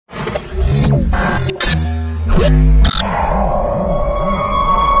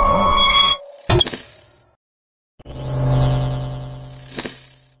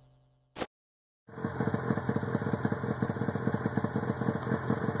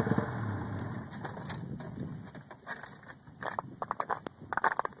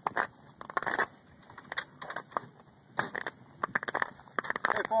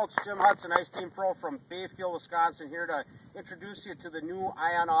folks, Jim Hudson, Ice Team Pro from Bayfield, Wisconsin, here to introduce you to the new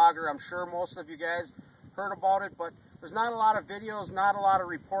ion auger. I'm sure most of you guys heard about it, but there's not a lot of videos, not a lot of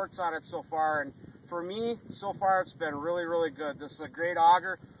reports on it so far, and for me, so far it's been really, really good. This is a great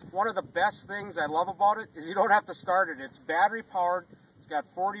auger. One of the best things I love about it is you don't have to start it. It's battery powered, it's got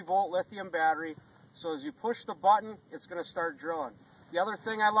 40-volt lithium battery, so as you push the button, it's going to start drilling. The other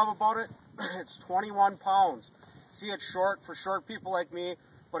thing I love about it, it's 21 pounds. See, it's short for short people like me,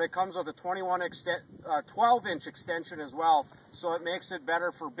 but it comes with a 12-inch extension as well, so it makes it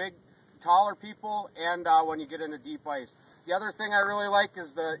better for big, taller people and when you get into deep ice. The other thing I really like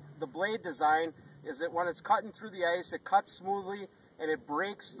is the blade design, is that when it's cutting through the ice, it cuts smoothly and it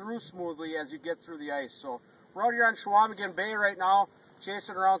breaks through smoothly as you get through the ice. So we're out here on Chequamegon Bay right now,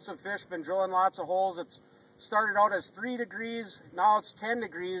 chasing around some fish, been drilling lots of holes. It's started out as 3 degrees, now it's 10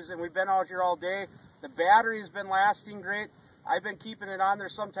 degrees, and we've been out here all day. The battery's been lasting great. I've been keeping it on there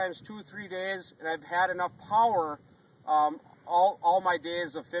sometimes 2-3 days, and I've had enough power all my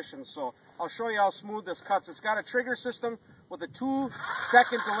days of fishing. So I'll show you how smooth this cuts. It's got a trigger system with a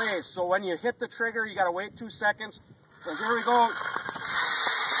 2-second delay. So when you hit the trigger, you got to wait 2 seconds. So here we go.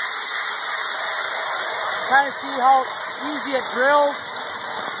 Kind of see how easy it drills.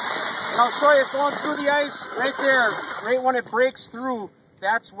 And I'll show you it going through the ice right there, right when it breaks through.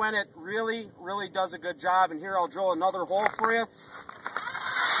 That's when it really, really does a good job. And here I'll drill another hole for you.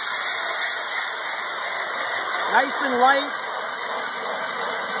 Nice and light.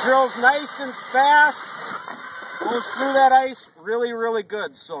 Drills nice and fast. Goes through that ice really, really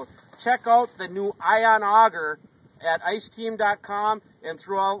good. So check out the new ion auger at iceteam.com and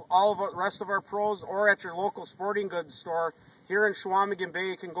through all of the rest of our pros, or at your local sporting goods store here in Chequamegon Bay.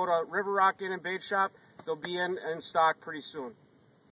 You can go to River Rock Inn and Bait Shop. They'll be in stock pretty soon.